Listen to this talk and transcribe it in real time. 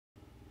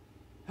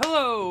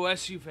Hello,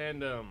 SU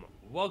fandom.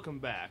 Welcome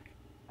back.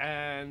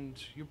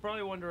 And you're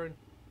probably wondering,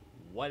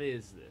 what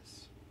is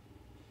this?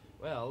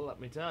 Well, let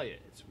me tell you,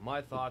 it's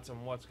my thoughts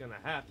on what's going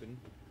to happen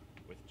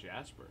with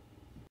Jasper.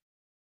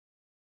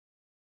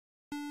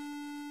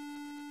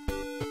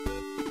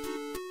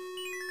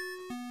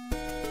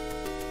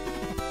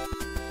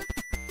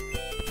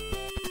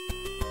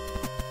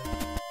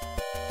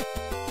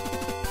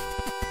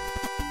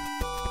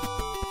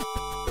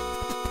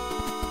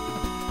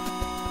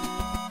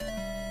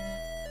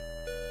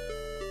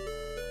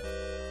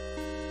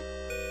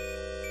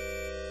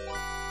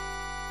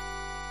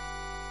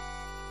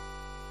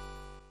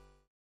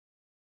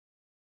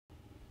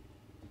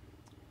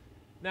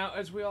 Now,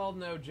 as we all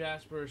know,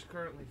 Jasper is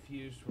currently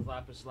fused with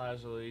lapis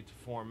lazuli to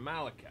form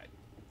malachite.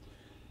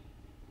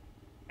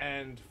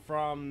 And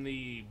from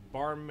the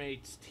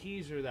Barmaid's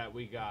teaser that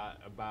we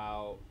got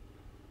about...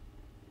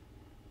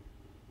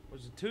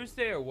 was it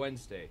Tuesday or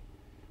Wednesday?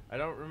 I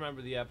don't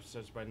remember the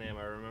episodes by name.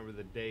 I remember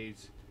the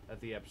days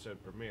that the episode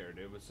premiered.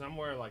 It was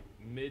somewhere like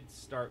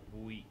mid-start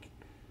week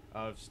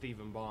of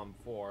Stephen Bomb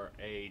 4.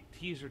 A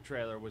teaser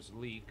trailer was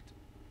leaked.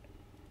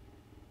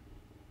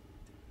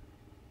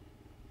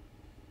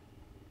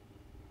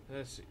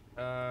 Let's see.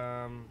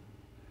 Right.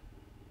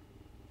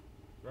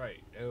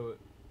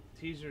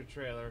 Teaser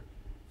trailer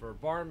for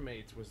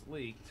Barmaids was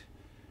leaked,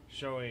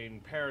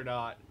 showing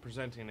Pardoy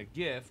presenting a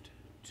gift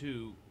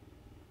to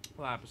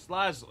lapis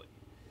lazuli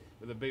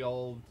with a big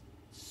old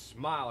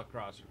smile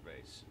across her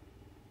face.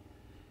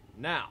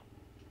 Now,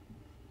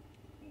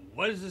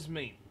 what does this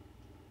mean?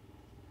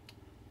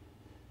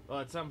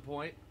 Well, at some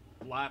point,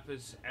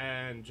 Lapis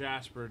and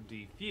Jasper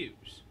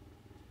defuse.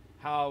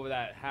 How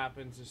that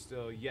happens is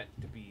still yet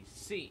to be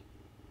seen.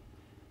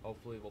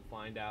 Hopefully we'll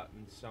find out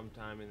in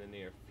sometime in the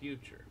near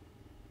future.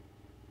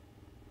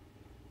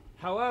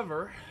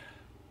 However,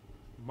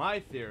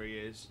 my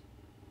theory is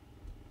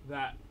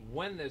that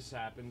when this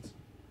happens,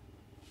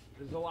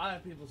 there's a lot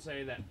of people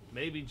saying that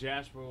maybe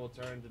Jasper will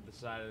turn to the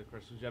side of the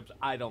crystal gems.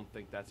 I don't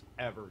think that's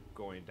ever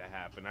going to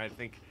happen. I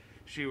think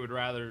she would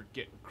rather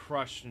get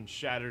crushed and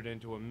shattered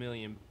into a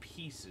million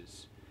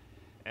pieces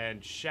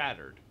and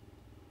shattered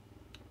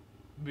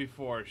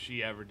before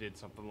she ever did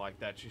something like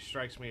that.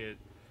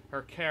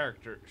 Her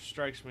character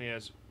strikes me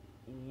as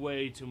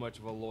way too much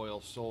of a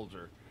loyal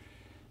soldier.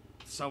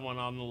 Someone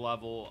on the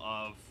level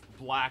of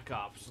Black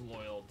Ops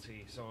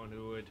loyalty. Someone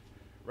who would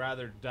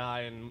rather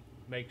die and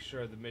make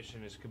sure the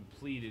mission is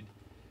completed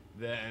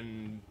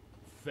than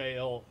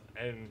fail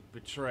and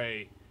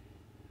betray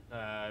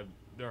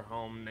their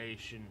home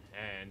nation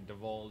and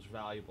divulge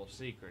valuable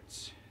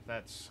secrets.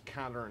 That's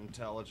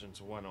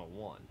counterintelligence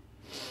 101.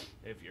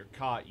 If you're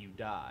caught, you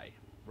die.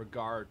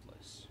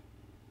 Regardless.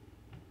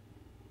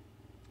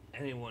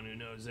 Anyone who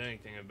knows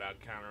anything about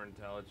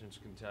counterintelligence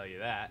can tell you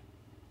that.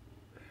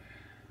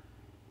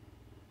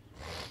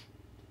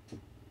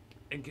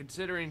 And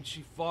considering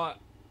she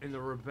fought in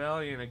the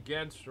rebellion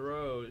against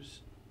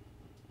Rose,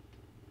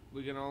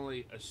 we can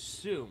only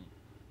assume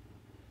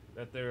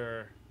that there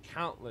are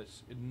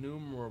countless,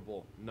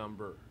 innumerable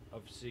number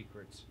of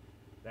secrets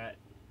that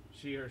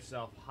she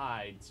herself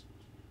hides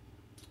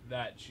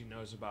that she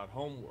knows about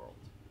Homeworld.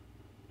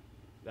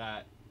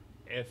 That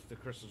if the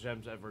crystal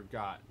gems ever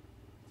got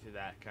to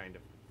that kind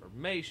of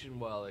information,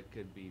 well, it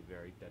could be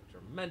very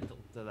detrimental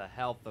to the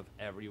health of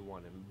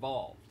everyone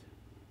involved.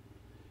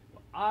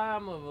 What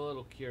I'm a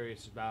little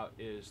curious about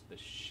is the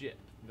ship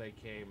they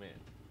came in.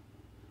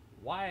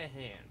 Why a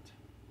hand?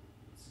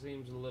 It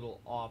seems a little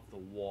off the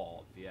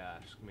wall, if you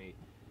ask me.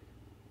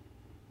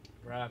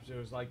 Perhaps it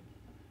was like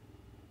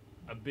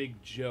a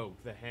big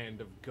joke, the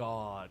hand of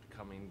God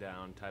coming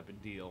down type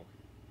of deal.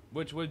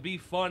 Which would be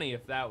funny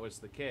if that was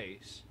the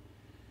case.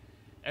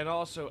 And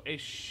also, a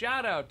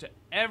shout out to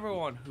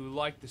everyone who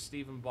liked the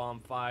Stephen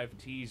Bomb 5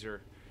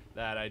 teaser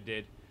that I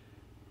did.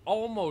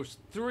 Almost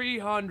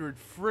 300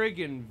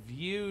 friggin'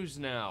 views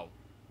now.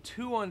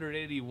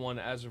 281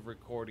 as of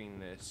recording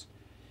this.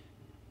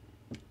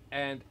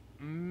 And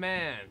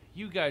man,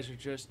 you guys are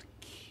just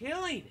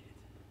killing it.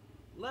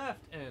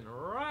 Left and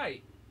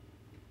right.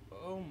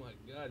 Oh my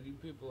god, you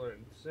people are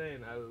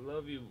insane. I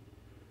love you.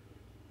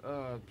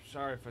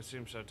 Sorry if I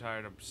seem so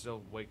tired. I'm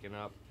still waking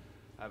up.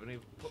 I haven't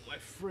even put my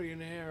friggin'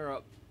 hair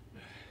up.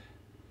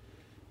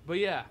 But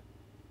yeah.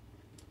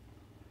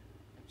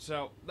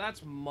 So,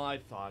 that's my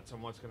thoughts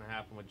on what's going to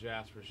happen with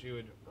Jasper. She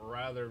would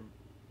rather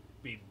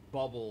be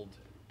bubbled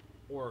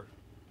or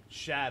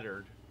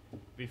shattered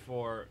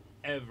before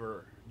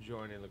ever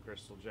joining the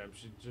Crystal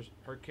Gems.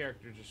 Her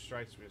character just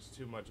strikes me as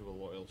too much of a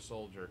loyal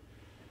soldier.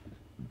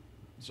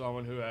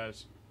 Someone who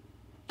has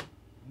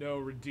no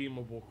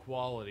redeemable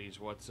qualities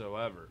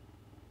whatsoever.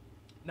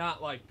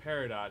 Not like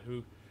Pardoy,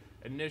 who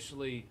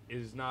initially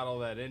is not all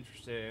that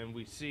interested, and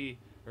we see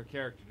her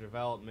character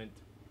development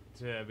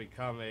to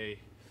become a...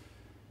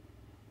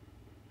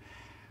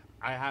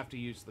 I have to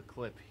use the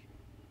clip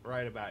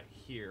right about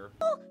here.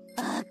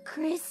 A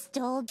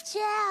crystal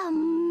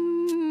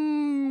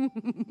gem!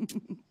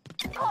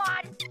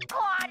 God!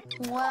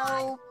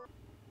 Well...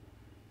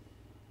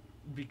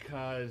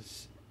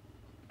 Because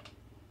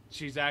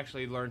she's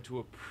actually learned to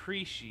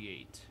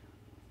appreciate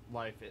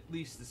life, at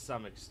least to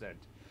some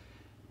extent.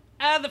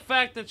 And the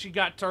fact that she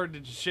got turned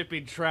into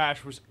shipping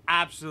trash was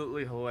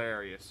absolutely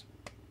hilarious.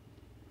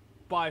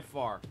 By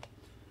far.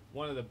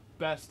 One of the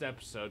best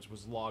episodes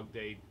was log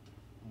date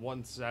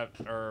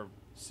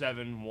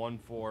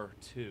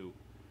 7142.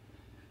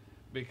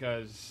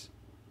 Because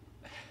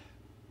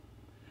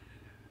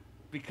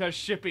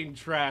shipping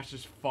trash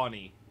is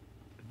funny.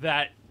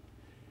 That,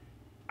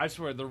 I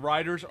swear, the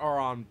writers are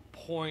on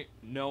point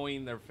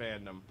knowing their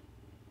fandom.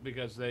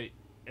 Because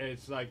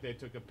it's like they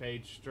took a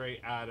page straight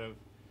out of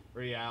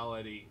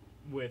reality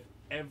with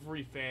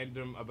every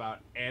fandom about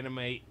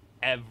anime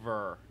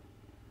ever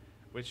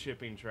with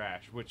shipping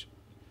trash, which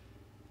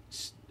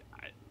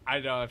I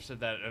know I've said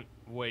that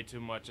way too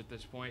much at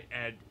this point,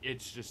 and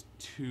it's just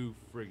too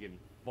friggin'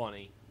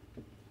 funny.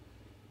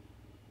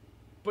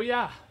 But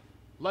yeah,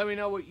 let me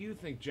know what you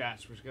think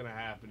Jasper's gonna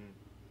happen,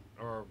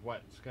 or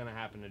what's gonna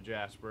happen to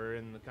Jasper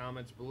in the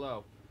comments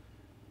below.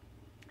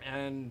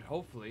 And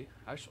hopefully,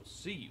 I shall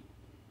see you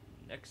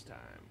next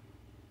time.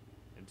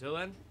 Until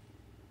then,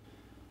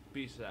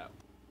 peace out.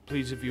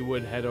 Please, if you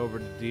would, head over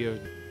to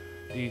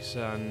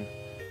D-San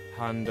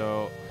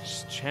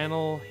Hondo's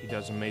channel. He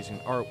does amazing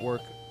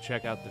artwork.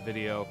 Check out the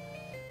video.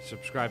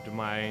 Subscribe to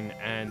mine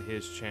and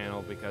his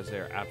channel because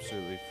they're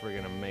absolutely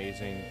friggin'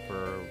 amazing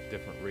for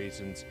different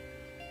reasons.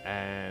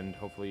 And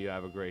hopefully you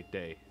have a great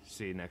day.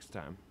 See you next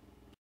time.